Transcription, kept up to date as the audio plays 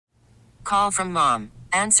Call from mom.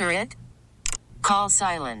 Answer it. Call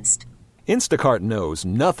silenced. Instacart knows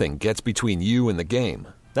nothing gets between you and the game.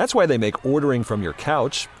 That's why they make ordering from your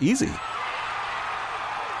couch easy.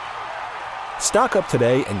 Stock up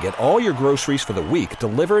today and get all your groceries for the week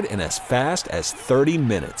delivered in as fast as 30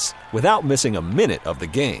 minutes without missing a minute of the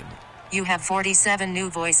game. You have 47 new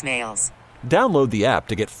voicemails. Download the app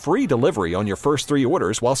to get free delivery on your first 3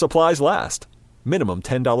 orders while supplies last. Minimum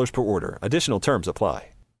 $10 per order. Additional terms apply.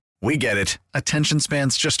 We get it. Attention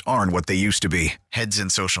spans just aren't what they used to be. Heads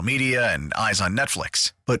in social media and eyes on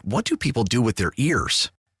Netflix. But what do people do with their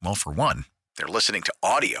ears? Well, for one, they're listening to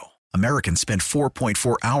audio. Americans spend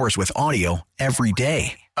 4.4 hours with audio every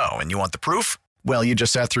day. Oh, and you want the proof? Well, you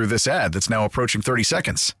just sat through this ad that's now approaching 30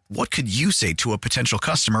 seconds. What could you say to a potential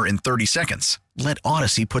customer in 30 seconds? Let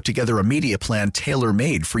Odyssey put together a media plan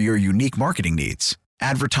tailor-made for your unique marketing needs.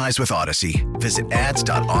 Advertise with Odyssey. Visit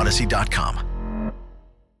ads.odyssey.com.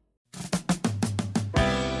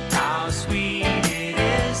 How sweet it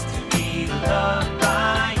is to be loved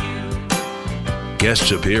by you.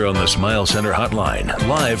 Guests appear on the Smile Center hotline,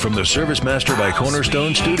 live from the Service Master by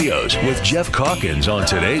Cornerstone Studios with Geoff Calkins on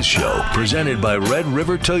today's show, presented by Red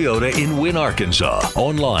River Toyota in Wynn, Arkansas.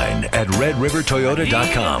 Online at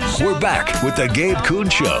redrivertoyota.com. We're back with the Gabe Kuhn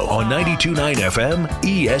Show on 92.9 FM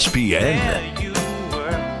ESPN. There you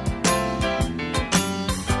were.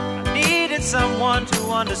 I needed someone to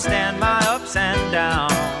understand my ups and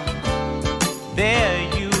downs.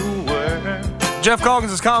 There you were. Geoff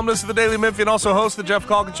Calkins is columnist of the Daily Memphian, also hosts the Geoff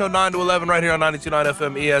Calkins Show 9 to 11 right here on 92.9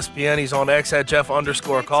 FM ESPN. He's on X at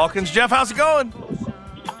Jeff_Calkins. Jeff, how's it going?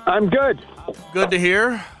 I'm good. Good to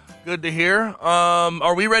hear. Good to hear.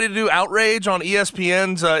 Are we ready to do outrage on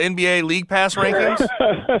ESPN's NBA League Pass rankings?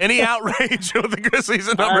 Any outrage with the Grizzlies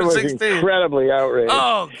at number 16? I was incredibly outraged.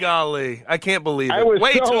 Oh, golly. I can't believe it. I was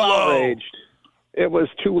Way so too low. outraged. It was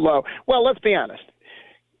too low. Well, let's be honest.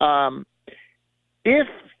 If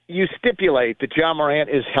you stipulate that John Morant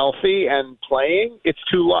is healthy and playing, it's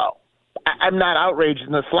too low. I'm not outraged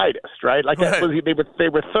in the slightest, right? Like that was, they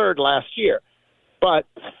were third last year, but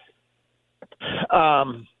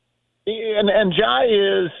and Ja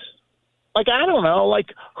is like, I don't know,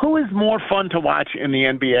 like, who is more fun to watch in the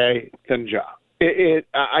NBA than Ja?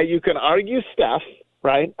 You can argue Steph,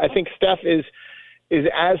 right? I think Steph is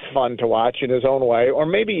as fun to watch in his own way, or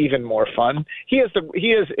maybe even more fun. He is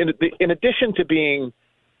in addition to being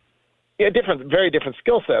a very different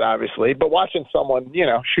skill set, obviously, but watching someone,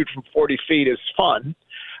 shoot from 40 feet is fun.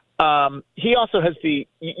 He also has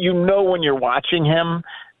when you're watching him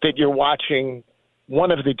that you're watching one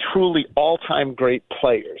of the truly all-time great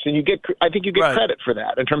players. And I think you get right. credit for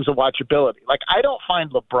that in terms of watchability. Like, I don't find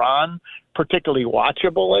LeBron particularly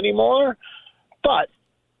watchable anymore, but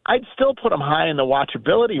I'd still put him high in the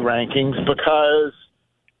watchability rankings because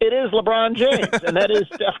it is LeBron James and that is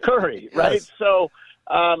Steph Curry, right? Yes.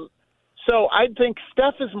 So I think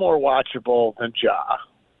Steph is more watchable than Ja.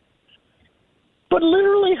 But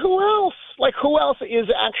literally, who else? Like, who else is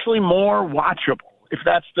actually more watchable? If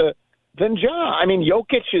that's than Ja. I mean,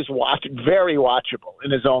 Jokic is very watchable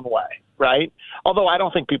in his own way, right? Although I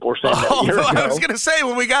don't think people were saying that a year ago. I was going to say,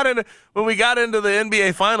 when we got into the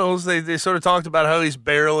NBA Finals, they sort of talked about how he's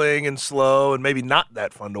barreling and slow and maybe not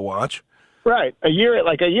that fun to watch. Right. A year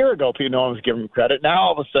ago, no one was giving him credit. Now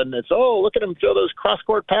all of a sudden it's, look at him throw those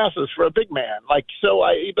cross-court passes for a big man.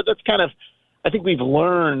 But that's kind of, I think we've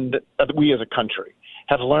learned, we as a country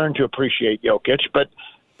have learned to appreciate Jokic, but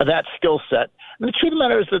that skill set. And the truth of the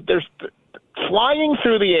matter is that there's flying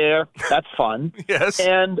through the air, that's fun. Yes.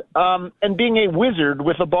 And being a wizard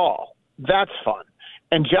with a ball, that's fun.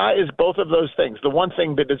 And Ja is both of those things. The one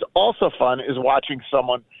thing that is also fun is watching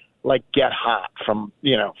someone get hot from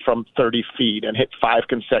 30 feet and hit 5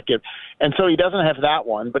 consecutive. And so he doesn't have that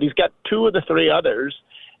one, but he's got 2 of the 3 others.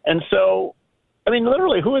 And so, I mean,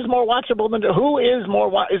 literally, who is more watchable than who is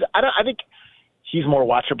more I think he's more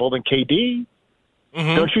watchable than KD.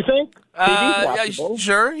 Mm-hmm. Don't you think? KD's watchable. Yeah,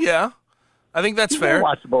 sure, yeah. I think that's fair.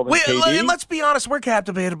 More watchable than KD. And let's be honest, we're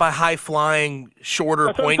captivated by high-flying,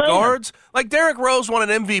 shorter point guards. Like Derrick Rose won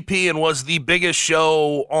an MVP and was the biggest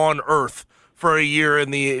show on earth for a year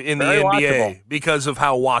in the NBA watchable. because of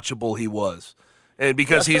how watchable he was, and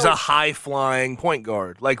because he's a high-flying point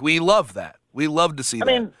guard. Like, we love that. We love to see that.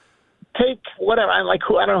 I mean, take whatever. I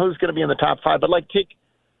don't know who's going to be in the top 5, but take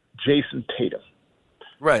Jason Tatum.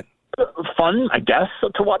 Right. Fun, I guess,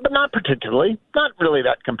 to watch, but not particularly. Not really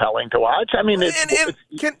that compelling to watch. I mean,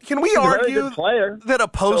 can we argue that a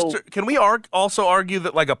poster? So, can we also argue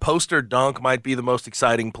that a poster dunk might be the most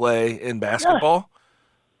exciting play in basketball?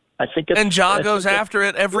 I think and Ja goes after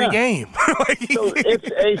it every game. So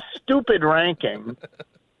it's a stupid ranking,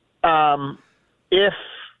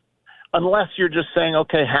 unless you're just saying,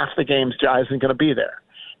 okay, half the games Ja isn't going to be there,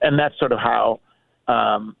 and that's sort of how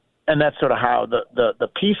the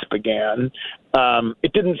piece began.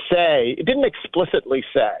 It didn't explicitly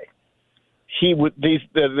say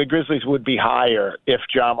the Grizzlies would be higher if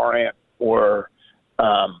Ja Morant were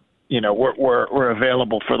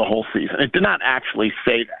available for the whole season. It did not actually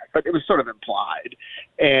say that, but it was sort of implied,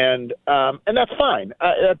 and that's fine.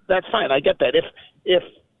 That's fine. I get that. If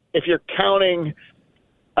you're counting,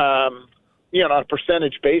 on a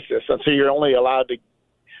percentage basis, and so you're only allowed to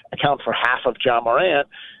account for half of Ja Morant,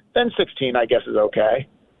 then 16, I guess, is okay.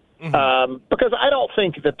 Mm-hmm. Because I don't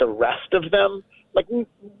think that the rest of them, like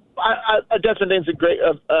Desmond Bane's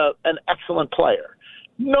an excellent player.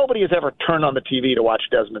 Nobody has ever turned on the TV to watch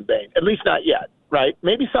Desmond Bane, at least not yet, right?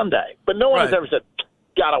 Maybe someday. But no one has ever said,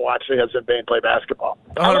 gotta watch Desmond Bane play basketball.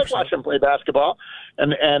 100%. I like watching him play basketball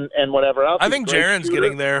and whatever else. I think Jaren's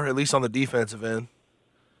getting there, at least on the defensive end.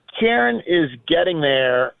 Jaren is getting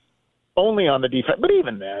there only on the defense, but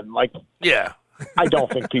even then, yeah. I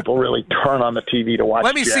don't think people really turn on the TV to watch.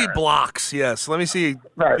 Let me Jaren. see blocks. Yes, let me see.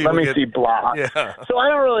 Right, let me see blocks. Yeah. So I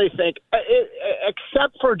don't really think,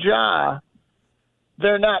 except for Ja,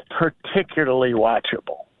 they're not particularly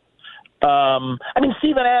watchable.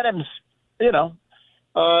 Steven Adams, a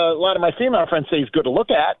lot of my female friends say he's good to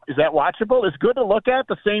look at. Is that watchable? Is good to look at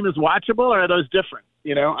the same as watchable, or are those different?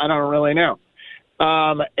 I don't really know.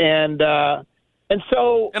 And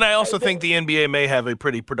I also think the NBA may have a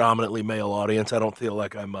pretty predominantly male audience. I don't feel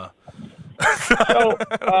like I'm I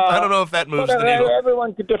don't know if that moves the needle.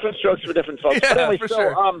 Everyone get different strokes for different folks. Yeah, but anyway, for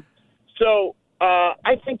sure.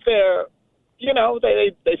 I think they're,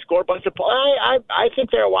 they score a bunch of points. I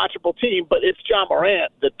think they're a watchable team, but it's Ja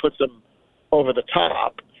Morant that puts them over the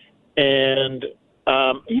top. And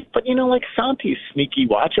but Santi's sneaky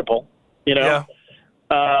watchable. Yeah.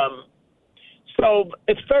 So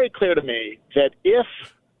it's very clear to me that if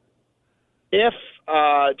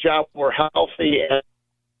Ja were healthy, and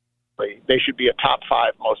they should be a top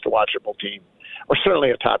 5 most watchable team, or certainly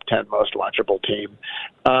a top 10 most watchable team.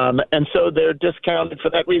 And so they're discounted for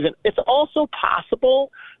that reason. It's also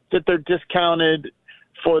possible that they're discounted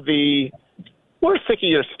for we're sick of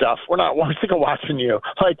your stuff. We're sick of watching you.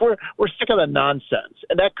 We're sick of the nonsense,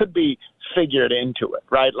 and that could be figured into it,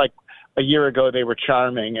 right? Like, a year ago they were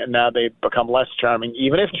charming, and now they've become less charming,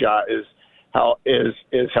 even if Ja is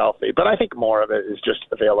healthy. But I think more of it is just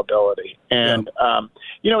availability. And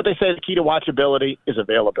what they say: the key to watchability is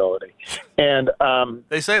availability. And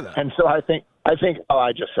they say that. And so I think. Oh,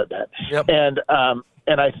 I just said that. Yep. And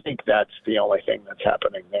I think that's the only thing that's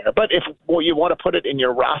happening there. But if you want to put it in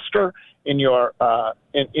your roster, in your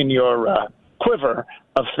quiver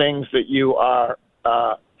of things that you are.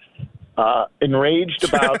 Enraged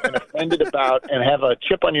about and offended about and have a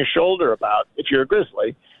chip on your shoulder about, if you're a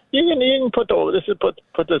Grizzly, you can put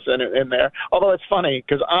this in there. Although it's funny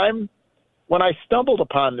because when I stumbled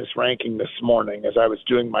upon this ranking this morning as I was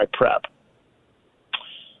doing my prep,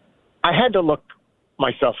 I had to look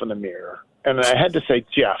myself in the mirror and I had to say,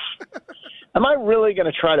 Jeff, am I really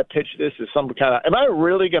going to try to pitch this as some kind of? Am I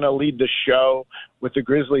really going to lead the show with the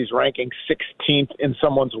Grizzlies ranking 16th in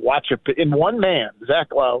someone's in one man,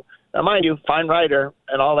 Zach Lowe? Now, mind you, fine writer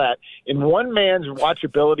and all that. In one man's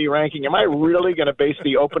watchability ranking, am I really going to base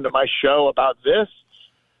the open to my show about this?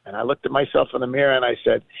 And I looked at myself in the mirror and I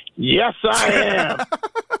said, yes, I am.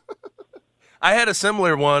 I had a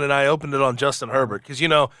similar one, and I opened it on Justin Herbert because,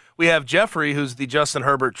 we have Jeffrey, who's the Justin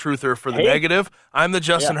Herbert truther for the negative. I'm the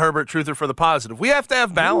Justin Herbert truther for the positive. We have to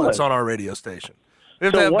have balance on our radio station. We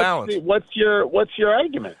have to have balance. What's your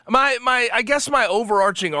argument? I guess my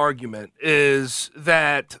overarching argument is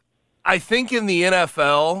that I think in the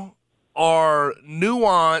NFL, our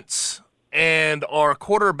nuance and our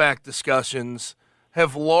quarterback discussions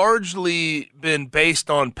have largely been based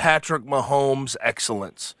on Patrick Mahomes'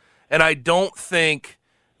 excellence. And I don't think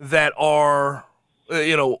that our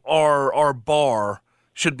bar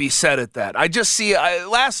should be set at that. I just see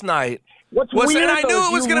last night and I knew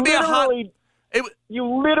it was going to be a hot. You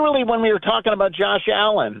literally, when we were talking about Josh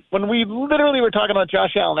Allen,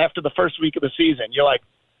 after the first week of the season, you're like,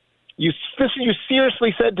 you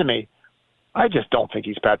seriously said to me, I just don't think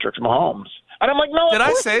he's Patrick Mahomes. And I'm like, no, did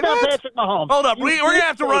I say that? Patrick Mahomes. Hold up. We're going to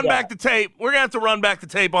have to run back the tape. We're going to have to run back the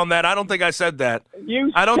tape on that. I don't think I said that.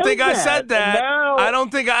 I don't said that. Now, I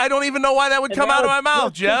don't even know why that would come out of my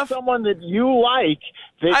mouth, Jeff. Someone that you like.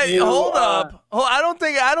 Hold up. I don't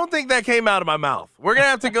think that came out of my mouth. We're going to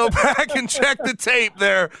have to go back and check the tape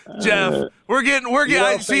there, Jeff. We're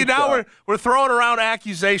throwing around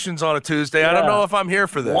accusations on a Tuesday. Yeah. I don't know if I'm here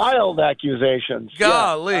for this. Wild accusations.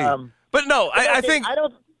 Golly. Yeah. But no, I think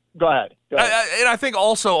Go ahead. And I think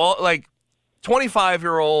also, like,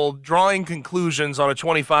 25-year-old drawing conclusions on a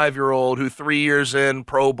 25-year-old who 3 years in,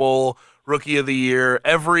 Pro Bowl, Rookie of the Year,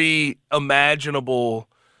 every imaginable,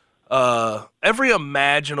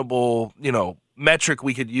 metric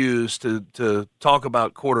we could use to talk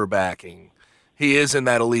about quarterbacking. He is in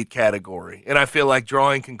that elite category. And I feel like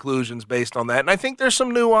drawing conclusions based on that. And I think there's some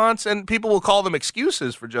nuance, and people will call them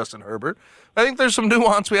excuses for Justin Herbert. I think there's some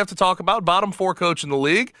nuance we have to talk about. Bottom 4 coach in the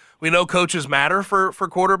league. We know coaches matter for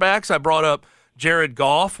quarterbacks. I brought up Jared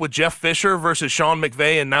Goff with Jeff Fisher versus Sean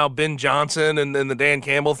McVay and now Ben Johnson and the Dan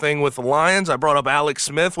Campbell thing with the Lions. I brought up Alex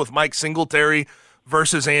Smith with Mike Singletary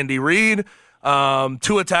versus Andy Reid.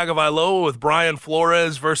 Tua Tagovailoa with Brian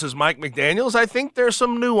Flores versus Mike McDaniels. I think there's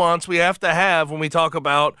some nuance we have to have when we talk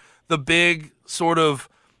about the big sort of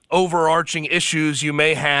overarching issues you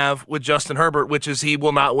may have with Justin Herbert, which is he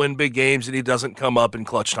will not win big games and he doesn't come up in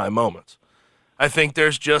clutch time moments. I think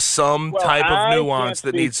there's just some type of nuance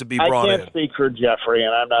that needs to be brought in. I can't speak for Jeffrey,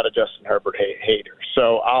 and I'm not a Justin Herbert hater,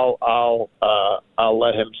 so I'll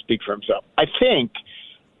let him speak for himself. I think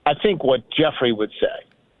what Jeffrey would say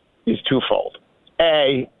is twofold.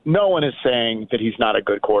 A, no one is saying that he's not a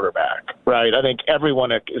good quarterback, right? I think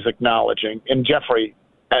everyone is acknowledging, and Jeffrey,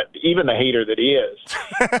 even the hater that he is,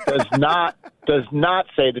 does not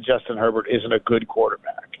say that Justin Herbert isn't a good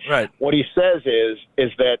quarterback. Right. What he says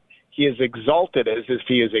is that he is exalted as if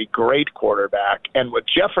he is a great quarterback, and what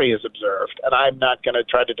Jeffrey has observed, and I'm not going to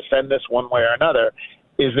try to defend this one way or another,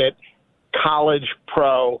 is that college,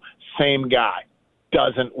 pro, same guy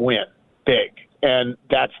doesn't win big. And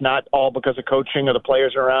that's not all because of coaching or the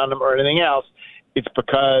players around him or anything else. It's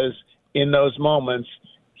because in those moments,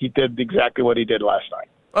 he did exactly what he did last night.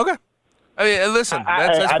 Okay. I mean, listen,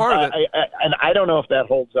 that's part of it. And I don't know if that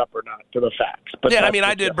holds up or not to the facts. But yeah, I mean,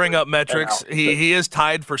 I did bring up metrics. He is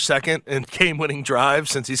tied for second in game-winning drives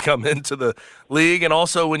since he's come into the league. And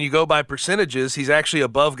also, when you go by percentages, he's actually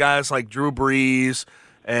above guys like Drew Brees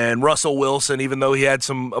and Russell Wilson, even though he had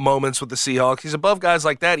some moments with the Seahawks. He's above guys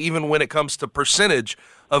like that, even when it comes to percentage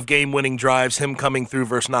of game-winning drives, him coming through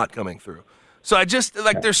versus not coming through. So I just,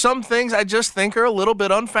 like, there's some things I just think are a little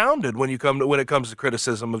bit unfounded when it comes to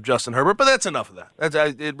criticism of Justin Herbert, but that's enough of that.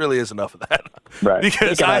 It really is enough of that. Right.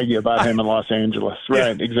 Because you can argue about him in Los Angeles.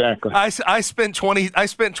 Right, yeah, exactly. I spent 20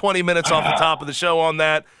 minutes off the top of the show on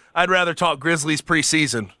that. I'd rather talk Grizzlies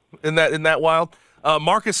preseason. Isn't that wild?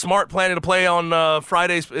 Marcus Smart planning to play on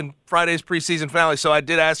Friday's preseason finale. So I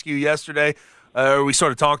did ask you yesterday. We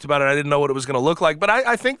sort of talked about it. I didn't know what it was going to look like, but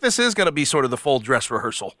I think this is going to be sort of the full dress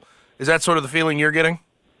rehearsal. Is that sort of the feeling you're getting?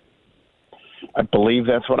 I believe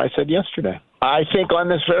that's what I said yesterday. I think on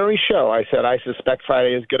this very show, I said I suspect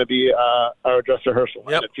Friday is going to be our dress rehearsal.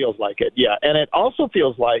 Yep. And it feels like it, yeah. And it also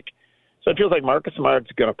feels like Marcus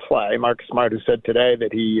Smart's going to play. Marcus Smart, who said today that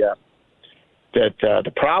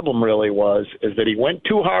the problem really is that he went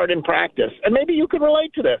too hard in practice. And maybe you can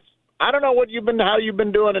relate to this. I don't know how you've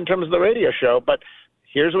been doing in terms of the radio show, but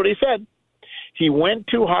here's what he said. He went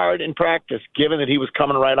too hard in practice, given that he was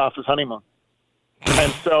coming right off his honeymoon.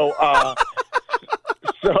 And so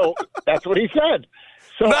that's what he said.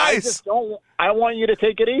 So nice. I want you to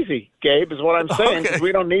take it easy, Gabe, is what I'm saying, because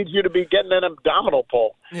we don't need you to be getting an abdominal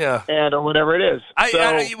pull. Yeah. Or whatever it is.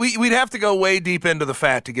 We'd have to go way deep into the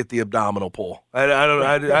fat to get the abdominal pull. I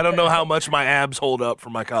don't know how much my abs hold up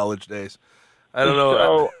from my college days. I don't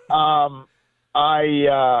know.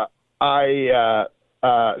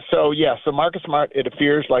 So Marcus Smart, it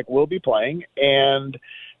appears like will be playing, and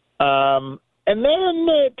then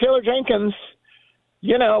Taylor Jenkins,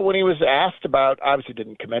 when he was asked about, obviously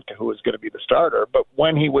didn't commit to who was going to be the starter, but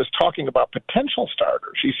when he was talking about potential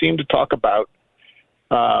starters, he seemed to talk about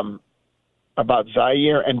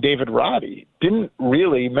Zaire and David Roddy. Didn't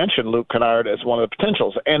really mention Luke Kennard as one of the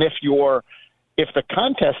potentials. And if the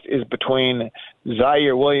contest is between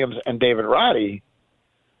Zaire Williams and David Roddy,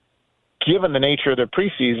 given the nature of their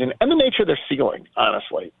preseason and the nature of their ceiling,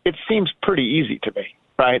 honestly, it seems pretty easy to me,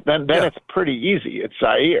 right? Then It's pretty easy. It's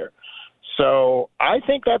Zaire. So I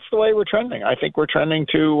think that's the way we're trending. I think we're trending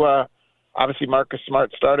to obviously Marcus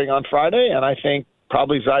Smart starting on Friday, and I think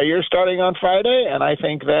probably Zaire starting on Friday, and I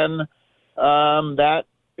think then that,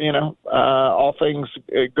 all things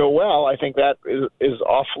go well, I think that is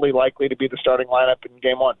awfully likely to be the starting lineup in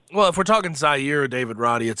game one. Well, if we're talking Zaire or David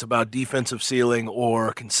Roddy, it's about defensive ceiling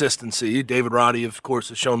or consistency. David Roddy, of course,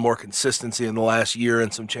 has shown more consistency in the last year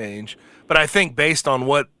and some change. But I think based on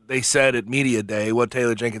what they said at Media Day, what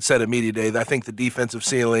Taylor Jenkins said at Media Day, I think the defensive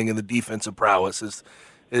ceiling and the defensive prowess is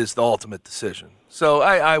the ultimate decision. So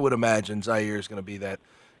I would imagine Zaire is going to be that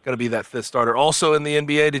going to be that fifth starter. Also in the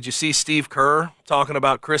NBA, did you see Steve Kerr talking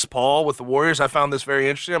about Chris Paul with the Warriors? I found this very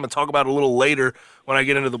interesting. I'm going to talk about it a little later when I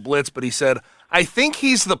get into the Blitz, but he said, I think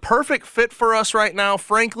he's the perfect fit for us right now.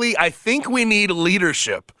 Frankly, I think we need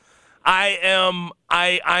leadership. I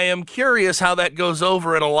am curious how that goes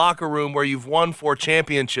over in a locker room where you've won 4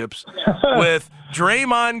 championships with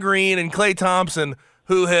Draymond Green and Klay Thompson,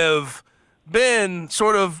 who have been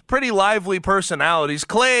sort of pretty lively personalities.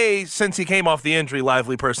 Klay, since he came off the injury,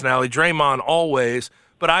 lively personality. Draymond always.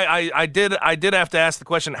 But I did have to ask the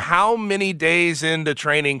question: how many days into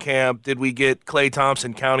training camp did we get Klay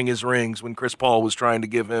Thompson counting his rings when Chris Paul was trying to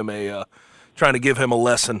give him a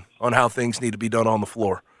lesson on how things need to be done on the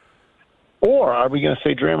floor? Or are we going to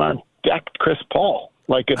say Draymond decked Chris Paul?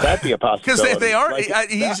 Like, could that be a possibility? Because they are. Like,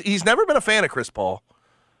 he's never been a fan of Chris Paul.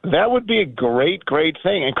 That would be a great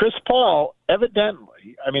thing. And Chris Paul,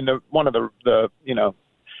 evidently, I mean, one of the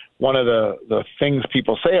things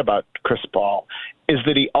people say about Chris Paul is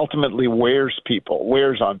that he ultimately wears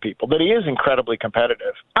on people, that he is incredibly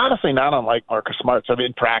competitive. Honestly, not unlike Marcus Smart, so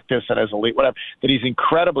in practice and as elite, whatever, that he's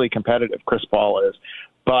incredibly competitive, Chris Paul is.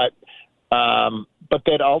 But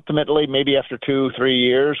that ultimately, maybe after 2-3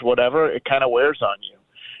 years, whatever, it kind of wears on you.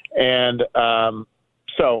 And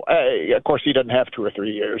so, of course, he doesn't have 2 or 3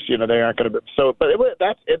 years. You know, they aren't going to be. So, but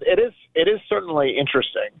it is certainly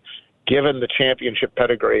interesting, given the championship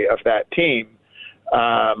pedigree of that team,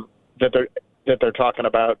 that they're talking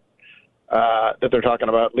about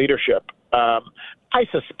leadership. I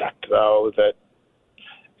suspect, though, that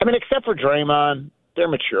except for Draymond, they're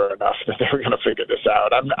mature enough that they're going to figure this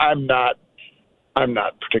out. I'm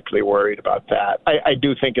not particularly worried about that. I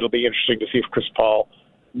do think it'll be interesting to see if Chris Paul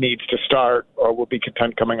needs to start or will be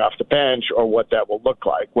content coming off the bench, or what that will look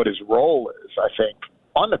like. What his role is, I think,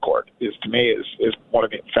 on the court is one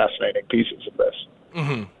of the fascinating pieces of this.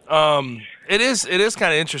 Mm-hmm. It is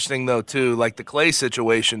kind of interesting, though, too. Like, the Klay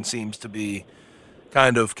situation seems to be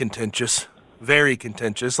kind of contentious, very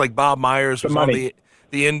contentious. Like, Bob Myers was on the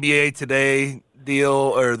NBA Today deal,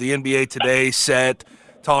 or the NBA Today set,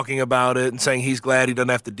 talking about it and saying he's glad he doesn't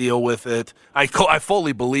have to deal with it. I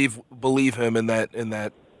fully believe him in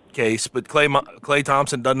that case. But Klay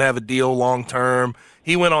Thompson doesn't have a deal long term.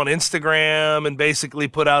 He went on Instagram and basically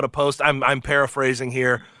put out a post. I'm paraphrasing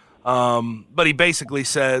here, but he basically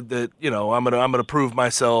said that, you know, I'm gonna prove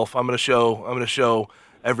myself. I'm gonna show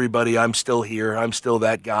everybody I'm still here. I'm still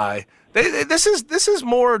that guy. This is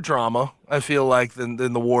more drama, I feel like, than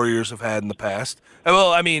the Warriors have had in the past.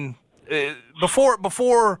 Well, I mean, before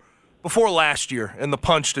last year and the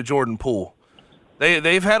punch to Jordan Poole,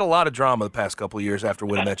 they've had a lot of drama the past couple of years after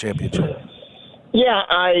winning that championship. Yeah,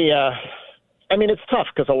 I mean, it's tough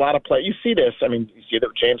because a lot of players, you see this. I mean, you see that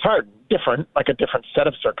with James Harden, a different set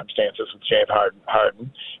of circumstances with James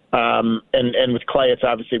Harden. And with Klay, it's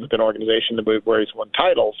obviously with an organization where he's won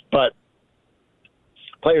titles, but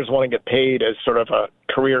players want to get paid as sort of a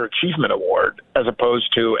career achievement award as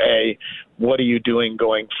opposed to a what are you doing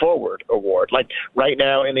going forward award. Like right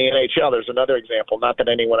now in the NHL, there's another example, not that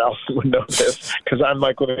anyone else would know this because I'm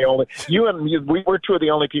like one of the only, we're two of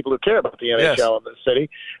the only people who care about the NHL in this city,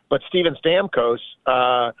 but Steven Stamkos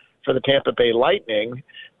for the Tampa Bay Lightning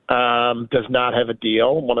does not have a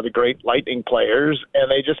deal, one of the great Lightning players,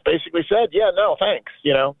 and they just basically said, yeah, no, thanks.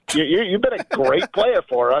 You know, you've been a great player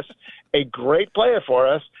for us,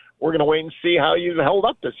 We're going to wait and see how you held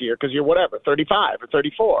up this year because you're 35 or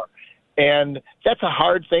 34. And that's a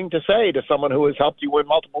hard thing to say to someone who has helped you win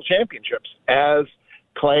multiple championships, as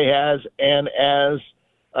Klay has and as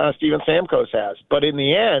Steven Stamkos has. But in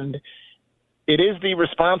the end, it is the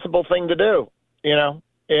responsible thing to do, you know.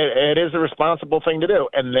 It is a responsible thing to do.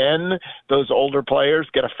 And then those older players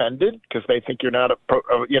get offended because they think you're not,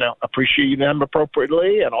 appreciating them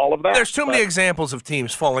appropriately and all of that. There's too many examples of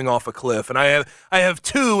teams falling off a cliff. And I have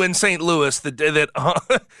two in St. Louis that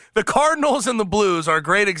the Cardinals and the Blues are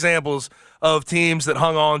great examples of teams that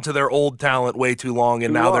hung on to their old talent way too long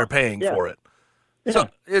and now they're paying for it. Yeah. So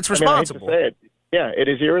it's responsible. I hate to say it. Yeah, it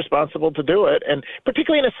is irresponsible to do it. And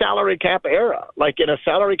particularly in a salary cap era. Like in a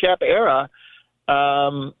salary cap era,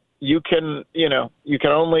 you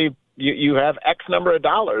have X number of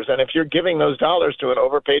dollars, and if you're giving those dollars to an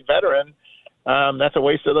overpaid veteran, that's a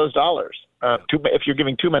waste of those dollars. If you're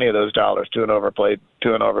giving too many of those dollars to an overpaid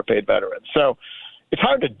veteran, so it's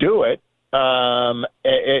hard to do it.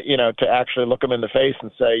 To actually look them in the face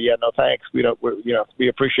and say, yeah, no thanks, we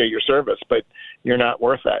appreciate your service, but you're not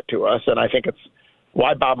worth that to us. And I think it's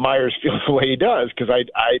why Bob Myers feels the way he does, because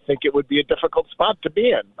I think it would be a difficult spot to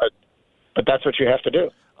be in, but that's what you have to do.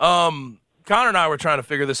 Connor and I were trying to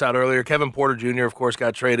figure this out earlier. Kevin Porter Jr., of course,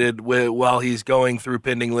 got traded while he's going through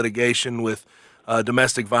pending litigation with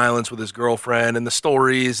domestic violence with his girlfriend, and the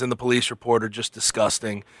stories and the police report are just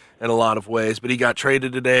disgusting in a lot of ways. But he got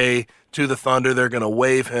traded today to the Thunder. They're going to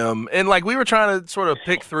waive him. And like we were trying to sort of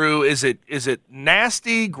pick through, is it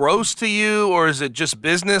nasty, gross to you, or is it just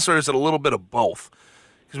business, or is it a little bit of both?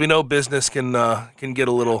 Because we know business can get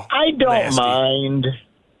a little I don't nasty. mind.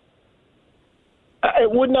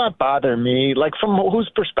 It would not bother me. Like, from whose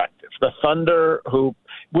perspective? The Thunder, who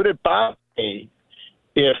would it bother me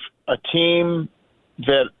if a team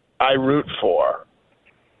that I root for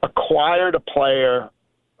acquired a player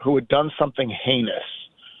who had done something heinous,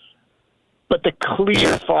 but the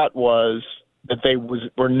clear thought was that they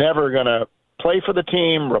were never going to play for the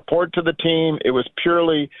team, report to the team. It was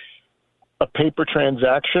purely a paper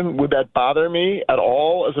transaction. Would that bother me at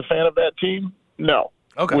all as a fan of that team? No.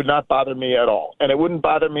 Okay. Would not bother me at all. And it wouldn't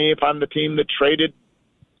bother me if I'm the team that traded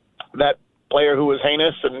that player who was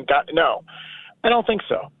heinous and got – no. I don't think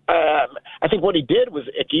so. I think what he did was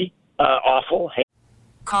icky, awful.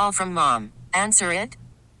 Call from mom. Answer it.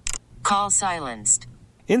 Call silenced.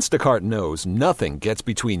 Instacart knows nothing gets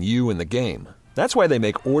between you and the game. That's why they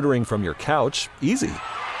make ordering from your couch easy.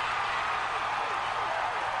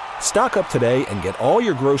 Stock up today and get all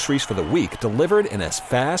your groceries for the week delivered in as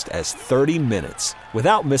fast as 30 minutes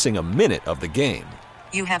without missing a minute of the game.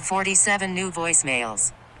 You have 47 new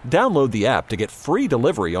voicemails. Download the app to get free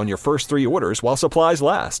delivery on your first 3 orders while supplies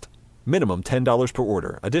last. Minimum $10 per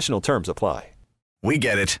order. Additional terms apply. We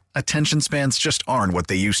get it. Attention spans just aren't what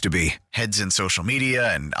they used to be. Heads in social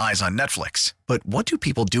media and eyes on Netflix. But what do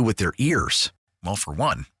people do with their ears? Well, for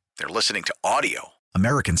one, they're listening to audio.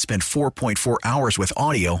 Americans spend 4.4 hours with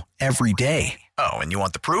audio every day. Oh, and you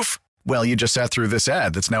want the proof? Well, you just sat through this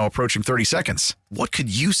ad that's now approaching 30 seconds. What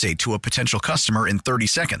could you say to a potential customer in 30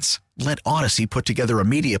 seconds? Let Odyssey put together a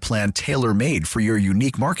media plan tailor-made for your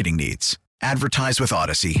unique marketing needs. Advertise with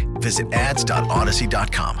Odyssey. Visit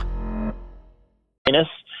ads.odyssey.com.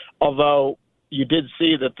 Although you did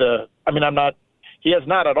see that he has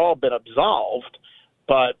not at all been absolved,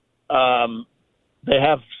 but they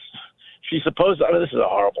have, this is a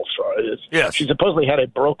horrible story. Yes. She supposedly had a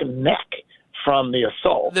broken neck from the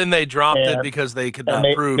assault. Then they dropped it because they could not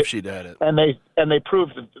prove she did it. And they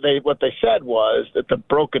proved that what they said was that the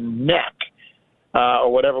broken neck,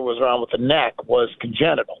 or whatever was wrong with the neck, was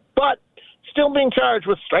congenital. But still being charged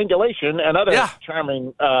with strangulation and other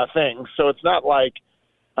charming things. So it's not like,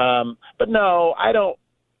 but no, I don't.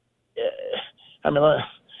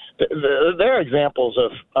 There are examples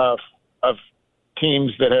of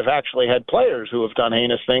teams that have actually had players who have done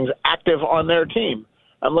heinous things active on their team.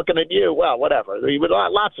 I'm looking at you. Well, whatever.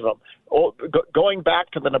 Lots of them. Going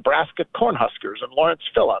back to the Nebraska Cornhuskers and Lawrence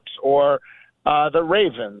Phillips, or the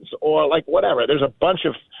Ravens, or like whatever. There's a bunch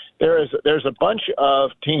of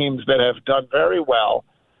teams that have done very well.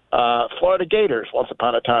 Florida Gators, once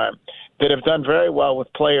upon a time, that have done very well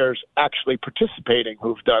with players actually participating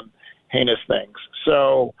who've done heinous things.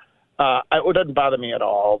 So it doesn't bother me at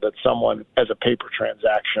all that someone, as a paper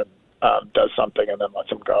transaction, does something and then lets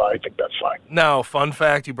them go. I think that's fine. Now, fun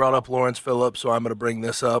fact, you brought up Lawrence Phillips, so I'm going to bring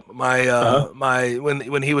this up.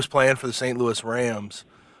 When he was playing for the St. Louis Rams.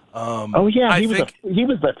 He was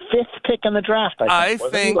the 5th pick in the draft. I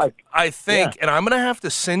think, and I'm going to have to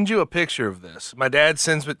send you a picture of this. My dad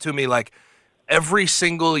sends it to me like every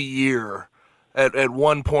single year at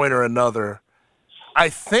one point or another. I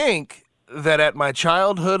think that at my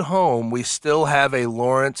childhood home, we still have a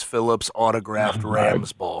Lawrence Phillips autographed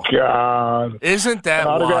Rams ball. God. Isn't that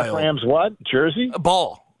autographed wild? Rams what? Jersey? A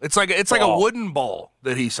ball. It's like a wooden ball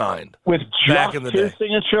that he signed. With back in the his day.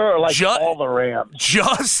 signature, or like all the Rams?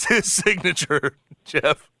 Just his signature,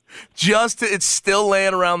 Jeff. It's still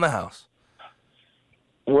laying around the house.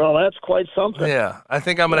 Well, that's quite something. Yeah, I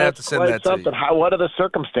think I'm going to have to send that to you. What are the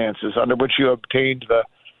circumstances under which you obtained the?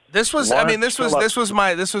 This was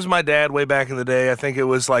my dad way back in the day. I think it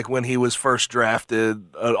was like when he was first drafted,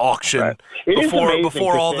 an auction right. before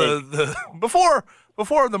all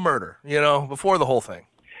before the murder, before the whole thing.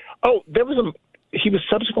 Oh, he was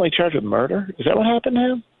subsequently charged with murder? Is that what happened to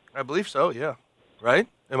him? I believe so, yeah. Right?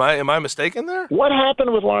 Am I mistaken there? What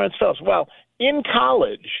happened with Lawrence Phillips? Well, in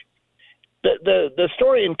college, the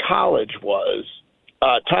story in college was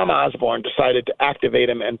Tom Osborne decided to activate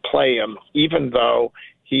him and play him, even though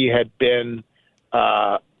he had been,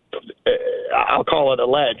 I'll call it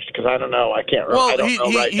alleged, because I don't know. I can't remember.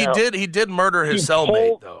 Well, he did murder his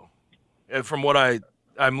cellmate, though, from what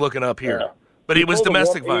I'm looking up here. Yeah. But he was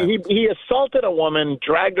domestic violence. He assaulted a woman,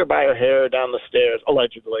 dragged her by her hair down the stairs,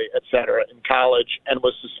 allegedly, etc., in college, and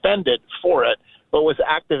was suspended for it, but was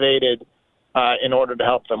activated in order to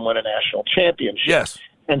help them win a national championship. Yes.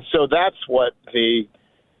 And so that's what the,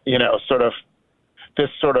 sort of this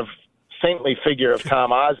sort of saintly figure of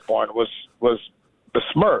Tom Osborne was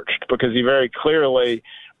besmirched because he very clearly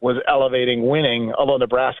was elevating winning, although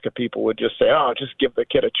Nebraska people would just say, oh, just give the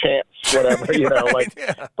kid a chance, whatever, right,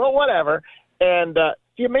 yeah. But whatever. And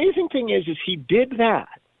the amazing thing is he did that.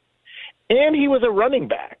 And he was a running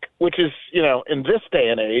back, which is, in this day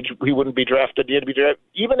and age, he wouldn't be drafted. He'd be drafted,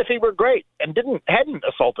 even if he were great and hadn't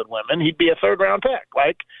assaulted women, he'd be a third-round pick.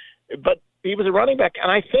 But he was a running back, and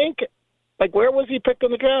I think, where was he picked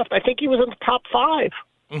in the draft? I think he was in the top 5.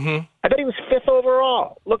 Mm-hmm. I bet he was 5th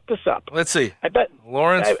overall. Look this up. Let's see. I bet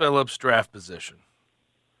Lawrence Phillips draft position.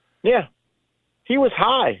 Yeah, he was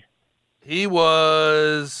high. He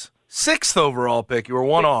was 6th overall pick. You were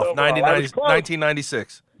one off.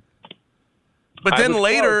 1996. But then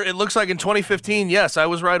later, it looks like in 2015, yes, I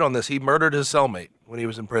was right on this. He murdered his cellmate when he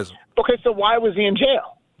was in prison. Okay, so why was he in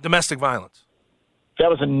jail? Domestic violence. That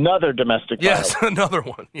was another domestic violence. Yes, another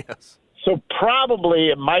one, yes. So probably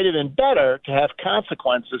it might have been better to have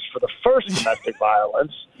consequences for the first domestic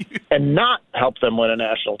violence and not help them win a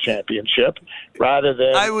national championship rather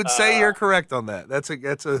than... I would say you're correct on that. That's a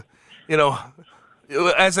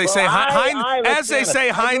as they say,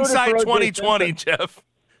 hindsight 2020, Jeff.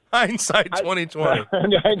 Hindsight 2020.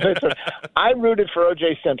 I rooted for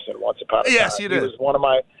O.J. Simpson once upon a time. Yes, you did.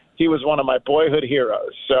 He was one of my boyhood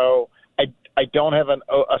heroes. So I don't have a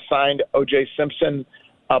signed O.J. Simpson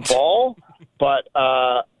ball, but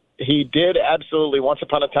he did absolutely once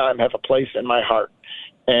upon a time have a place in my heart,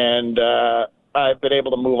 and I've been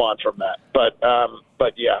able to move on from that. But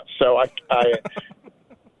yeah, so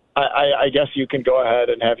I guess you can go ahead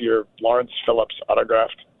and have your Lawrence Phillips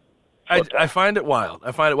autographed. I find it wild.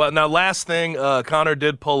 Now, last thing, Connor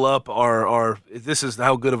did pull up our this is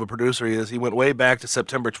how good of a producer he is. He went way back to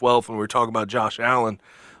September 12th when we were talking about Josh Allen.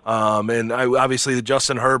 And obviously the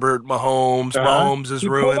Justin Herbert, Mahomes is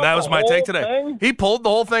ruined. That was my take today. Thing? He pulled the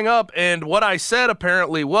whole thing up, and what I said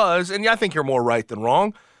apparently was, and I think you're more right than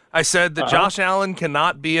wrong, I said that Josh Allen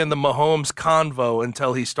cannot be in the Mahomes convo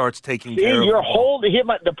until he starts taking care of the ball.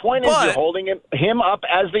 The point is you're holding him up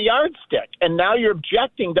as the yardstick, and now you're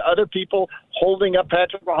objecting to other people holding up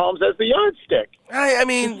Patrick Mahomes as the yardstick. I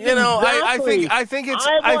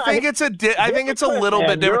think it's a little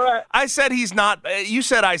bit different. I said he's not. You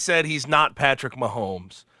said I said he's not Patrick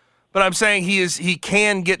Mahomes. But I'm saying he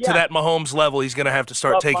can get to that Mahomes level. He's going to have to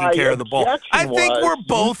start taking care of the ball. I think we're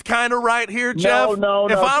both kind of right here, Jeff. No.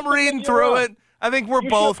 If I'm reading through it, I think we're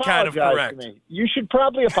both kind of correct. You should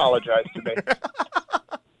probably apologize to me.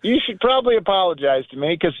 You should probably apologize to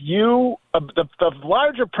me because the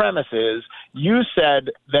larger premise is you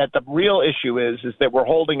said that the real issue is that we're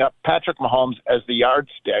holding up Patrick Mahomes as the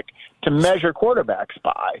yardstick to measure quarterbacks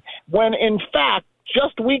by, when in fact,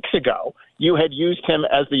 just weeks ago, you had used him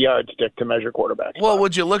as the yardstick to measure quarterbacks. Well,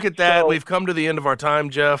 would you look at that? So, we've come to the end of our time,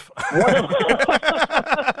 Jeff.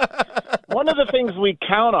 One of the things we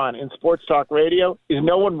count on in sports talk radio is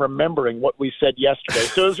no one remembering what we said yesterday.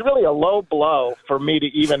 So it was really a low blow for me to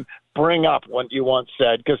even bring up what you once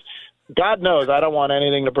said, because God knows I don't want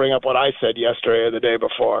anything to bring up what I said yesterday or the day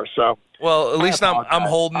before. So, well, at least I'm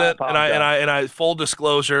holding it, and I full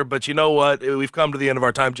disclosure. But you know what? We've come to the end of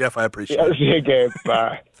our time, Jeff. I appreciate it. Yeah, Gabe.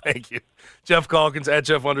 Bye. Thank you, Geoff Calkins at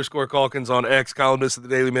Jeff_Calkins on X, columnist of the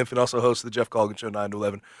Daily Memphian, also host of the Geoff Calkins Show 9 to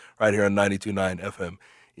 11, right here on 92.9 FM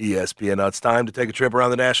ESPN. Now it's time to take a trip around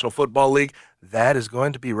the National Football League. That is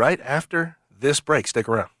going to be right after this break. Stick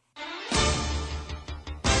around.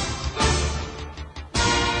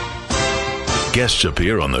 Guests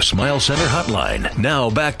appear on the Smile Center hotline. Now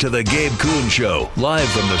back to the Gabe Kuhn Show, live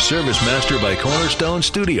from the Service Master by Cornerstone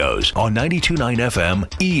Studios on 92.9 FM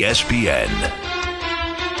ESPN.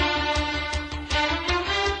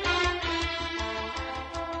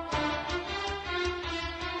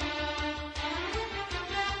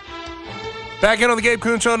 Back in on the Gabe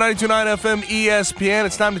Kuhn Show, 92.9 FM ESPN.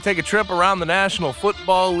 It's time to take a trip around the National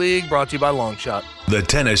Football League, brought to you by Longshot. The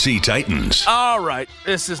Tennessee Titans. All right,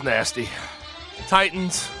 this is nasty.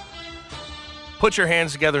 Titans, put your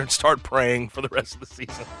hands together and start praying for the rest of the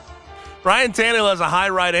season. Ryan Tannehill has a high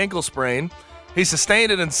right ankle sprain. He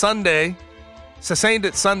sustained it Sunday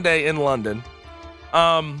in London.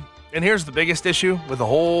 And here's the biggest issue with the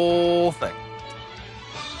whole thing.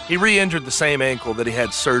 He re-injured the same ankle that he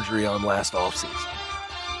had surgery on last offseason.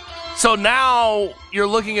 So now you're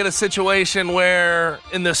looking at a situation where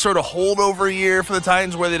in this sort of holdover year for the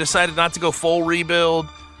Titans where they decided not to go full rebuild,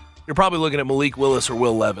 you're probably looking at Malik Willis or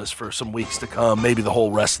Will Levis for some weeks to come, maybe the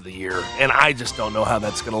whole rest of the year. And I just don't know how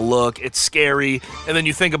that's going to look. It's scary. And then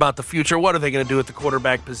you think about the future. What are they going to do at the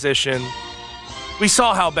quarterback position? We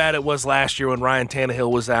saw how bad it was last year when Ryan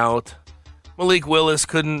Tannehill was out. Malik Willis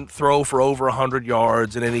couldn't throw for over 100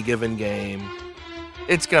 yards in any given game.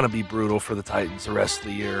 It's going to be brutal for the Titans the rest of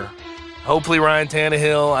the year. Hopefully Ryan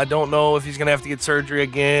Tannehill, I don't know if he's going to have to get surgery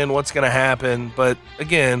again, what's going to happen. But,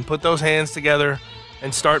 again, put those hands together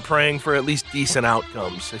and start praying for at least decent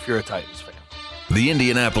outcomes if you're a Titans fan. The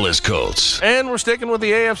Indianapolis Colts. And we're sticking with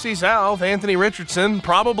the AFC South. Anthony Richardson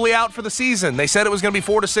probably out for the season. They said it was going to be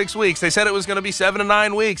 4 to 6 weeks. They said it was going to be 7 to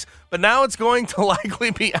 9 weeks. But now it's going to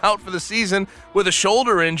likely be out for the season with a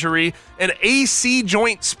shoulder injury, an AC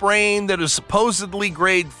joint sprain that is supposedly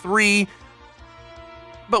grade 3.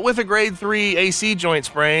 But with a grade 3 AC joint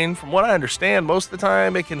sprain, from what I understand, most of the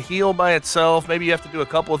time it can heal by itself. Maybe you have to do a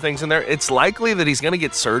couple of things in there. It's likely that he's going to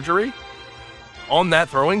get surgery on that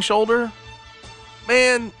throwing shoulder.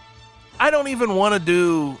 Man, I don't even want to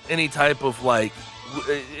do any type of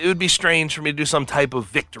it would be strange for me to do some type of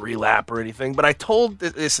victory lap or anything, but I told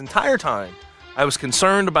this entire time I was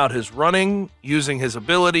concerned about his running, using his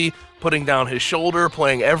ability, putting down his shoulder,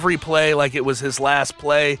 playing every play like it was his last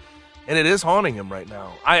play, and it is haunting him right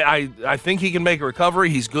now. I think he can make a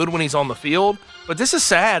recovery. He's good when he's on the field, but this is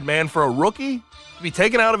sad, man, for a rookie to be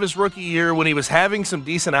taken out of his rookie year when he was having some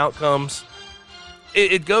decent outcomes.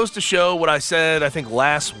 It goes to show what I said, I think,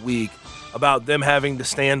 last week about them having to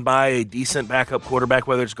stand by a decent backup quarterback,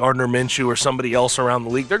 whether it's Gardner Minshew or somebody else around the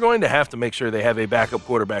league. They're going to have to make sure they have a backup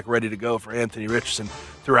quarterback ready to go for Anthony Richardson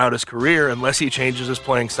throughout his career unless he changes his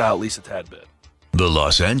playing style at least a tad bit. The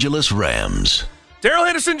Los Angeles Rams. Darrell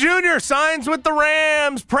Henderson Jr. signs with the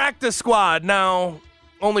Rams practice squad. Now,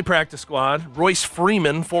 only practice squad. Royce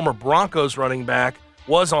Freeman, former Broncos running back,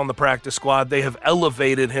 was on the practice squad. They have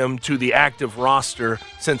elevated him to the active roster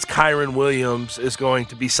since Kyron Williams is going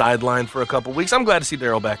to be sidelined for a couple weeks. I'm glad to see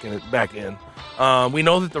Darrell back in. We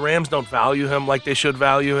know that the Rams don't value him like they should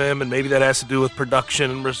value him, and maybe that has to do with production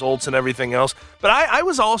and results and everything else. But I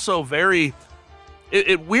was also very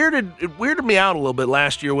it weirded me out a little bit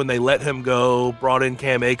last year when they let him go, brought in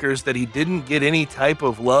Cam Akers, that he didn't get any type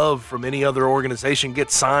of love from any other organization, get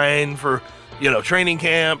signed for training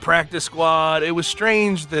camp, practice squad. It was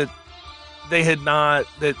strange that they had not,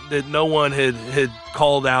 that no one had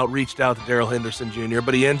called out, reached out to Darrell Henderson Jr.,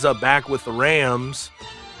 but he ends up back with the Rams,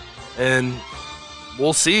 and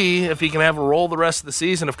we'll see if he can have a role the rest of the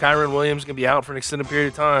season, if Kyron Williams can be out for an extended period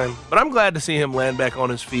of time. But I'm glad to see him land back on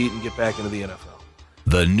his feet and get back into the NFL.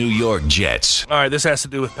 The New York Jets. All right, this has to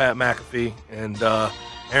do with Pat McAfee and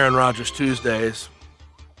Aaron Rodgers Tuesdays.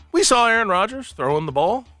 We saw Aaron Rodgers throwing the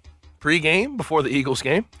ball pre-game before the Eagles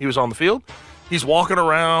game. He was on the field. He's walking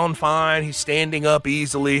around fine. He's standing up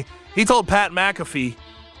easily. He told Pat McAfee,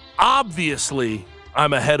 obviously,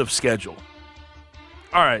 I'm ahead of schedule.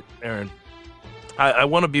 All right, Aaron, I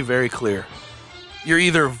want to be very clear. You're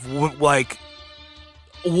either like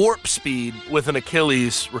warp speed with an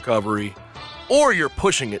Achilles recovery, or you're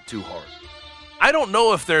pushing it too hard. I don't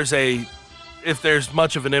know if there's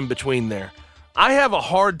much of an in-between there. I have a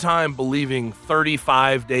hard time believing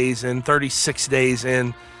 35 days in, 36 days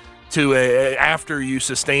in to after you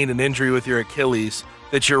sustain an injury with your Achilles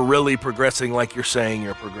that you're really progressing like you're saying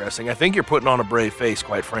you're progressing. I think you're putting on a brave face,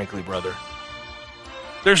 quite frankly, brother.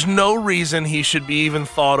 There's no reason he should be even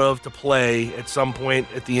thought of to play at some point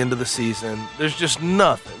at the end of the season. There's just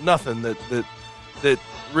nothing that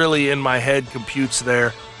really in my head computes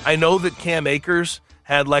there. I know that Cam Akers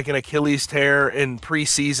had like an Achilles tear in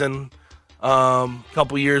preseason a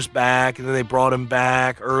couple years back, and then they brought him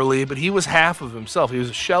back early, but he was half of himself. He was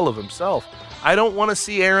a shell of himself. I don't want to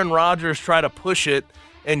see Aaron Rodgers try to push it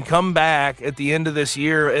and come back at the end of this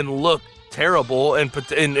year and look terrible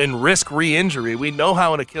and risk re-injury. We know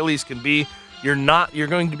how an Achilles can be. You're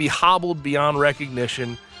going to be hobbled beyond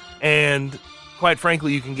recognition, and quite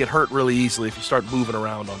frankly, you can get hurt really easily if you start moving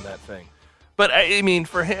around on that thing. But, I mean,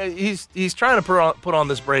 for him, he's trying to put on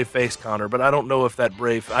this brave face, Connor, but I don't know if I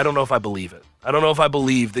believe it. I don't know if I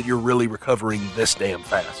believe that you're really recovering this damn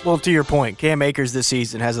fast. Well, to your point, Cam Akers this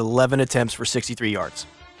season has 11 attempts for 63 yards.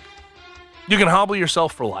 You can hobble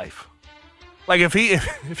yourself for life. Like, if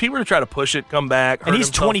he were to try to push it, come back, and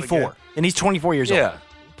he's 24. Again, and he's 24 years old. Yeah.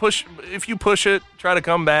 If you push it, try to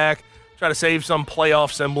come back, try to save some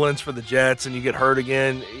playoff semblance for the Jets, and you get hurt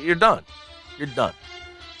again, you're done. You're done.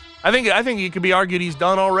 I think it could be argued he's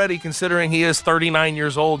done already, considering he is 39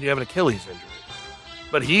 years old and you have an Achilles injury.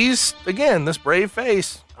 But he's, again, this brave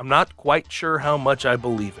face. I'm not quite sure how much I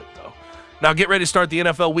believe it, though. Now get ready to start the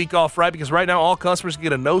NFL week off right, because right now all customers can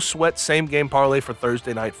get a no-sweat same-game parlay for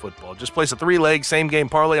Thursday Night Football. Just place a 3-leg same-game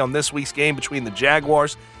parlay on this week's game between the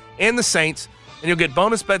Jaguars and the Saints, and you'll get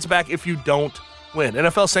bonus bets back if you don't win.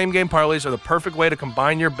 NFL same-game parlays are the perfect way to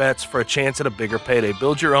combine your bets for a chance at a bigger payday.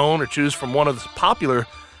 Build your own or choose from one of the popular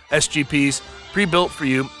SGPs, pre-built for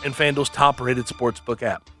you in FanDuel's top-rated sportsbook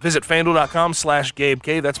app. Visit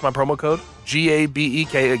FanDuel.com/GabeK. That's my promo code,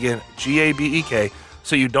 GABEK. Again, GABEK,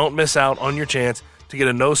 so you don't miss out on your chance to get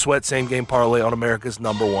a no-sweat same-game parlay on America's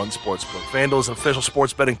 #1 sportsbook. FanDuel is an official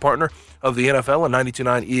sports betting partner of the NFL and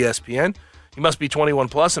 92.9 ESPN. You must be 21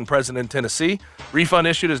 plus and present in Tennessee. Refund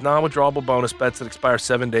issued as non-withdrawable bonus bets that expire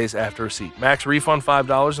 7 days after receipt. Max refund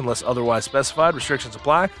 $5 unless otherwise specified. Restrictions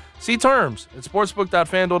apply. See terms at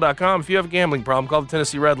sportsbook.fanduel.com. If you have a gambling problem, call the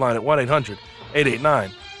Tennessee Red Line at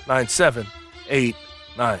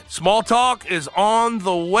 1-800-889-9789. Small Talk is on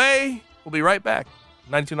the way. We'll be right back.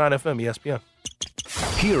 92.9 FM ESPN.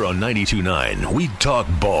 Here on 92.9, we talk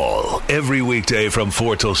ball every weekday from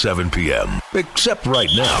 4 till 7 p.m. Except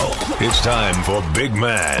right now. It's time for Big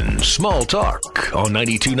Man Small Talk on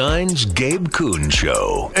 92.9's Gabe Kuhn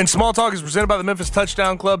Show. And Small Talk is presented by the Memphis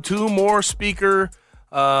Touchdown Club. 2 more speakers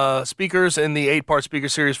in the 8-part speaker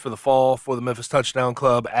series for the fall for the Memphis Touchdown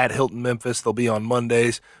Club at Hilton, Memphis. They'll be on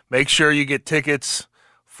Mondays. Make sure you get tickets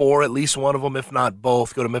for at least one of them, if not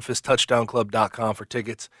both. Go to memphistouchdownclub.com for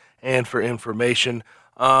tickets and for information.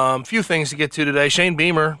 Few things to get to today. Shane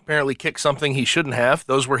Beamer apparently kicked something he shouldn't have.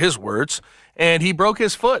 Those were his words. And he broke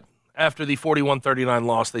his foot after the 41-39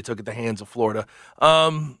 loss they took at the hands of Florida.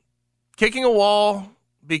 Kicking a wall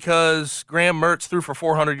because Graham Mertz threw for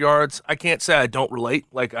 400 yards, I can't say I don't relate.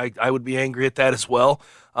 Like, I would be angry at that as well.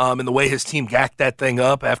 And the way his team gacked that thing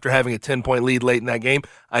up after having a 10-point lead late in that game,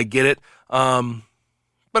 I get it. But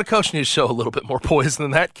a coach needs to show a little bit more poise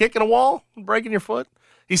than that. Kicking a wall, breaking your foot.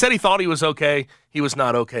 He said he thought he was okay. He was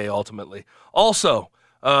not okay, ultimately. Also,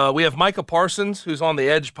 we have Micah Parsons, who's on the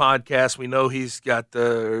Edge podcast. We know he's got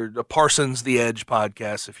the Parsons the Edge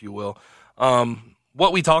podcast, if you will.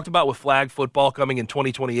 What we talked about with flag football coming in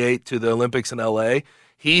 2028 to the Olympics in L.A.,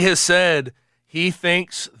 he has said he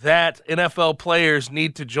thinks that NFL players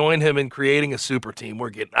need to join him in creating a super team.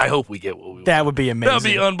 I hope we get what we want. That would be amazing. That would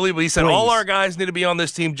be unbelievable. He said all our guys need to be on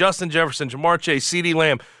this team. Justin Jefferson, Jamar Chase, CeeDee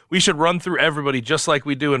Lamb. We should run through everybody just like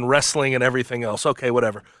we do in wrestling and everything else. Okay,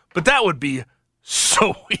 whatever. But that would be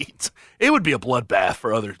sweet. It would be a bloodbath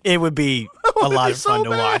for others. It would be a lot of fun to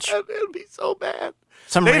watch. It would be so bad.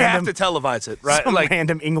 They'd have to televise it, right? Some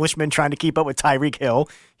random Englishman trying to keep up with Tyreek Hill.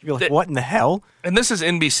 You'd be like, what in the hell? And this is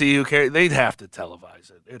NBC who cares. They'd have to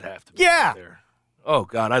televise it. It'd have to be there. Oh,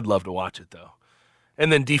 God, I'd love to watch it, though.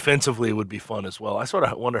 And then defensively, it would be fun as well. I sort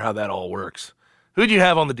of wonder how that all works. Who do you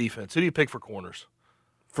have on the defense? Who do you pick for corners?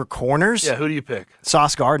 For corners? Yeah, who do you pick?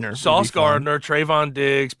 Sauce Gardner. Trayvon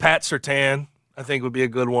Diggs, Pat Surtain, I think would be a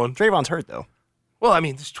good one. Trayvon's hurt, though. Well, I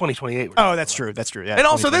mean, it's 2028. Oh, that's true. That's true. Yeah, and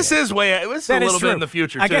also, this is a little bit in the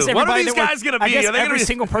future, too. I guess what are these guys going to be? I guess every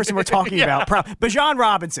single person we're talking about. Bijan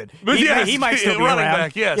Robinson. He might still be running around.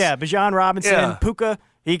 Back, yes. Yeah, Bijan Robinson. Yeah. Puka.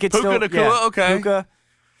 He could still. Nakua, okay. Puka.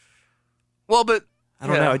 Well, but I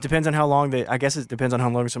don't know. It depends on how long I guess it depends on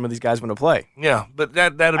how long some of these guys want to play. Yeah, but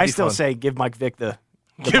that'd be fun. I still say give Mike Vick the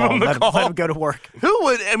give ball. Him the call. Let him go to work. Who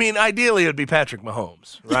would? I mean, ideally, it'd be Patrick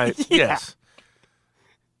Mahomes, right? Yes.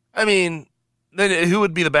 I mean. Then who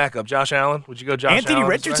would be the backup? Josh Allen? Would you go Josh Allen? Anthony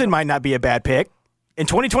Richardson might not be a bad pick. In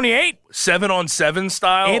 2028? 7-on-7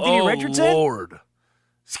 style? Anthony Richardson? Lord.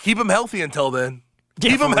 Keep him healthy until then.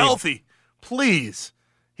 Yeah, Keep him healthy. Please.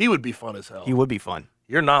 He would be fun as hell. He would be fun.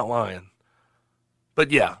 You're not lying.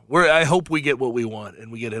 But, yeah, I hope we get what we want and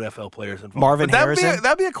we get NFL players involved. Marvin Harrison?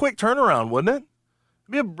 That'd be a quick turnaround, wouldn't it?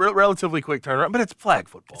 It'd be a relatively quick turnaround, but it's flag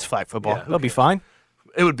football. It's flag football. Yeah, They'll be fine.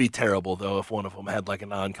 It would be terrible, though, if one of them had like a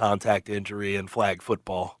non-contact injury in flag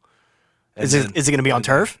football. Is it going to be on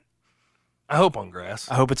turf? I hope on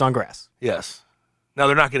grass. I hope it's on grass. Yes. Now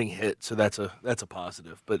they're not getting hit, so that's a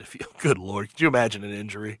positive. But good Lord, could you imagine an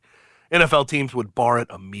injury? NFL teams would bar it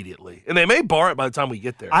immediately, and they may bar it by the time we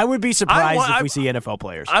get there. I would be surprised if we see NFL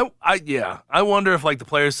players. I wonder if like the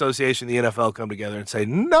Players Association, the NFL come together and say,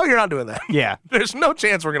 no, you're not doing that. Yeah, there's no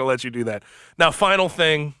chance we're going to let you do that. Now, final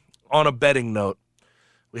thing on a betting note.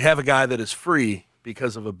 We have a guy that is free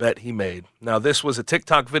because of a bet he made. Now, this was a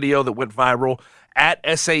TikTok video that went viral at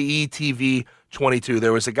SAETV22.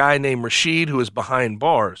 There was a guy named Rashid who was behind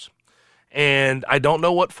bars. And I don't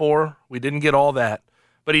know what for. We didn't get all that.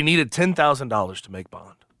 But he needed $10,000 to make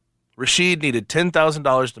bond. Rashid needed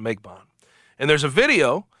 $10,000 to make bond. And there's a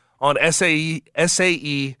video on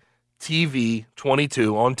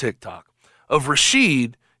SAETV22 on TikTok of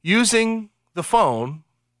Rashid using the phone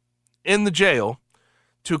in the jail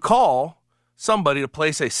to call somebody to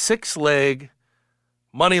place a 6-leg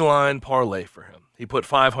money line parlay for him. He put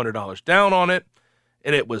 $500 down on it,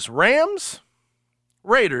 and it was Rams,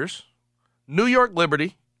 Raiders, New York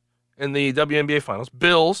Liberty in the WNBA Finals,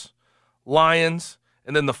 Bills, Lions,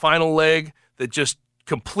 and then the final leg that just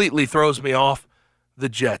completely throws me off, the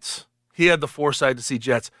Jets. He had the foresight to see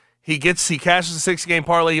Jets. He cashes a 6-game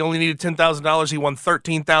parlay. He only needed $10,000. He won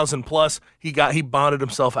 $13,000 plus. He bonded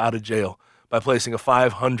himself out of jail by placing a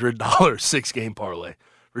 $500 6-game parlay.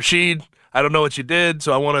 Rashid, I don't know what you did,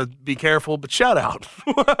 so I want to be careful, but shout out.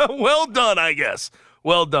 Well done, I guess.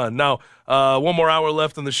 Well done. Now, one more hour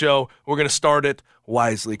left on the show. We're going to start it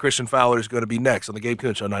wisely. Christian Fowler is going to be next on the Gabe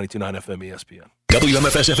Kuhn Show, 92.9 FM ESPN.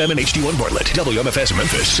 WMFS-FM and HD1 Bartlett. WMFS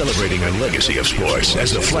Memphis, celebrating a legacy of sports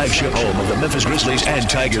as the flagship home of the Memphis Grizzlies and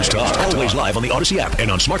Tigers talk. Always live on the Odyssey app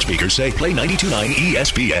and on smart speakers. Say play 92.9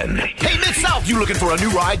 ESPN. Hey, Mid-South, you looking for a new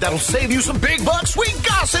ride that'll save you some big bucks? We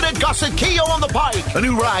got it at Gossett Kia on the Pike. A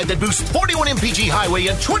new ride that boosts 41 mpg highway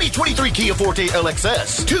and 2023 Kia Forte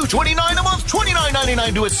LXS. $229 a month,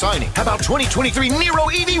 $29.99 to its signing. How about 2023 Nero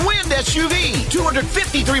EV Wind SUV?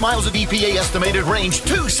 253 miles of EPA estimated range,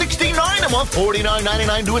 $269 a month, $49.99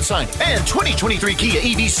 to its signing. And 2023 Kia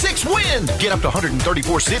EV6 Wind. Get up to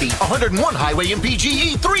 134 city, 101 highway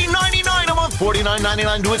MPGE, $399 a month,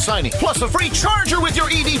 $49.99 to its signing. Plus a free charger with your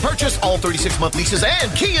EV purchase, all 36-month leases,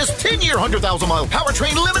 and Kia's 10-year, 100,000-mile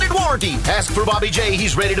powertrain limited warranty. Ask for Bobby J.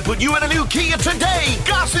 He's ready to put you in a new Kia today.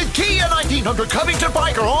 Gossett Kia, 1900 Covington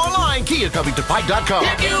Pike, or online, KiaCovingtonPike.com.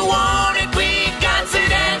 If you want it, we got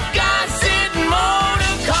it at Gossett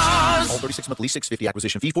Motor Cars. All 36-month lease, $650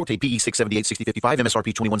 acquisition fee, Forte PE $678, $6055,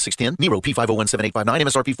 MSRP $21,610, Nero P5017859,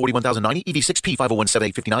 MSRP $41,090, EV6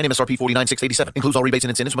 P5017859, MSRP $49,687. Includes all rebates and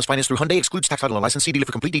incentives. Must finance through Hyundai. Excludes tax, title, and license. See dealer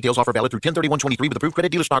for complete details. Offer valid through 10/31/23 with approved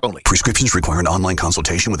credit dealer stock only. Prescriptions require an online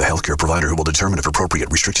consultation with a healthcare provider who will determine if appropriate.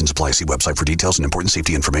 Restrictions apply. See website for details and important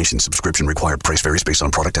safety information. Subscription required. Price varies based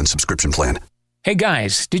on product and subscription plan. Hey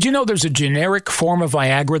guys, did you know there's a generic form of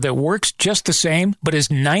Viagra that works just the same, but is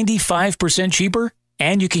 95% cheaper?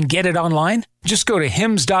 And you can get it online? Just go to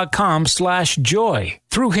hims.com/joy.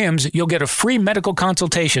 Through Hims, you'll get a free medical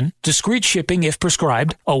consultation, discreet shipping if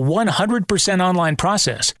prescribed, a 100% online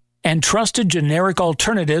process, and trusted generic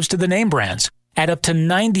alternatives to the name brands at up to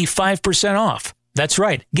 95% off. That's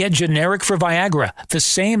right. Get generic for Viagra, the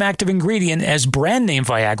same active ingredient as brand name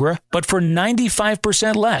Viagra, but for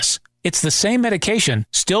 95% less. It's the same medication,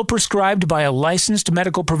 still prescribed by a licensed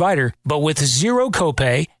medical provider, but with zero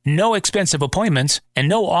copay, no expensive appointments, and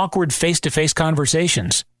no awkward face-to-face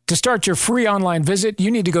conversations. To start your free online visit, you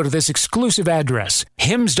need to go to this exclusive address,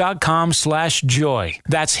 hims.com/joy.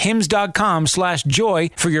 That's hims.com/joy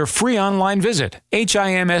for your free online visit.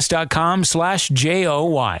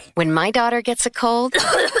 hims.com/joy. When my daughter gets a cold,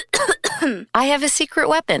 I have a secret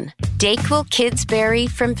weapon. Dayquil Kids Berry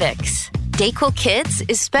from Vicks. Dayquil Kids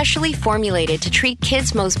is specially formulated to treat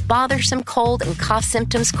kids' most bothersome cold and cough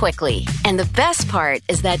symptoms quickly. And the best part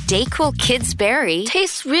is that Dayquil Kids Berry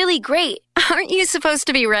tastes really great. Aren't you supposed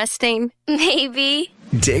to be resting? Maybe.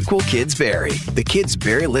 Dayquil Kids Berry. The kids'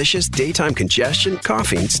 berrylicious daytime congestion,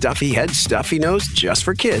 coughing, stuffy head, stuffy nose, just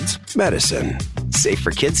for kids. Medicine. Safe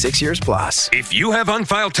for kids 6 years plus. If you have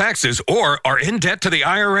unfiled taxes or are in debt to the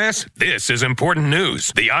IRS, this is important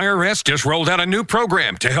news. The IRS just rolled out a new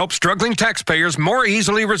program to help struggling taxpayers more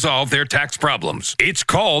easily resolve their tax problems. It's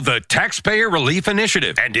called the Taxpayer Relief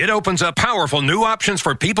Initiative, and it opens up powerful new options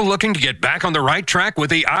for people looking to get back on the right track with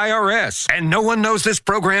the IRS. And no one knows this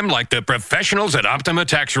program like the professionals at Optima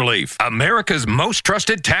Tax Relief, America's most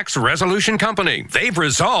trusted tax resolution company. They've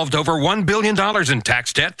resolved over $1 billion in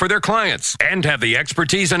tax debt for their clients and have the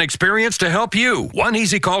expertise and experience to help you. One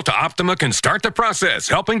easy call to Optima can start the process,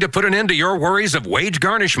 helping to put an end to your worries of wage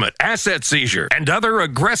garnishment, asset seizure, and other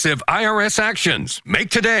aggressive IRS actions. Make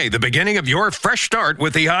today the beginning of your fresh start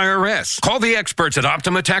with the IRS. Call the experts at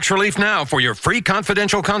Optima Tax Relief now for your free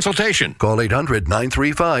confidential consultation. Call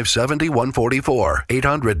 800-935-7144.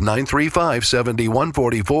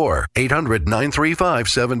 800-935-7144.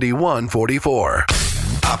 800-935-7144.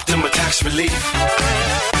 Optima Tax Relief.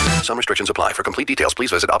 Some restrictions apply. For complete details,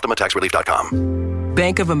 please visit OptimaTaxRelief.com.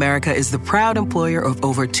 Bank of America is the proud employer of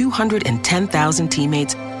over 210,000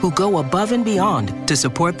 teammates who go above and beyond to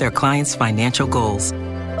support their clients' financial goals.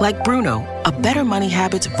 Like Bruno, a Better Money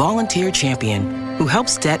Habits volunteer champion who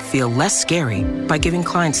helps debt feel less scary by giving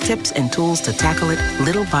clients tips and tools to tackle it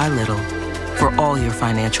little by little. For all your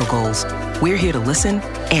financial goals, we're here to listen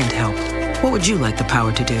and help. What would you like the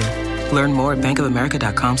power to do? Learn more at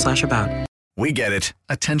bankofamerica.com/about. We get it.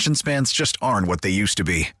 Attention spans just aren't what they used to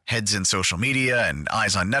be. Heads in social media and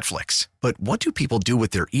eyes on Netflix. But what do people do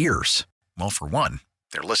with their ears? Well, for one,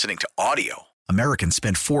 they're listening to audio. Americans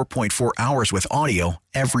spend 4.4 hours with audio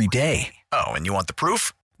every day. Oh, and you want the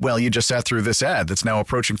proof? Well, you just sat through this ad that's now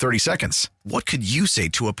approaching 30 seconds. What could you say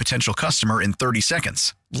to a potential customer in 30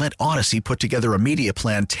 seconds? Let Odyssey put together a media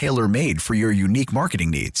plan tailor-made for your unique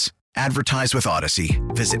marketing needs. Advertise with Odyssey.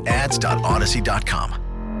 Visit ads.odyssey.com.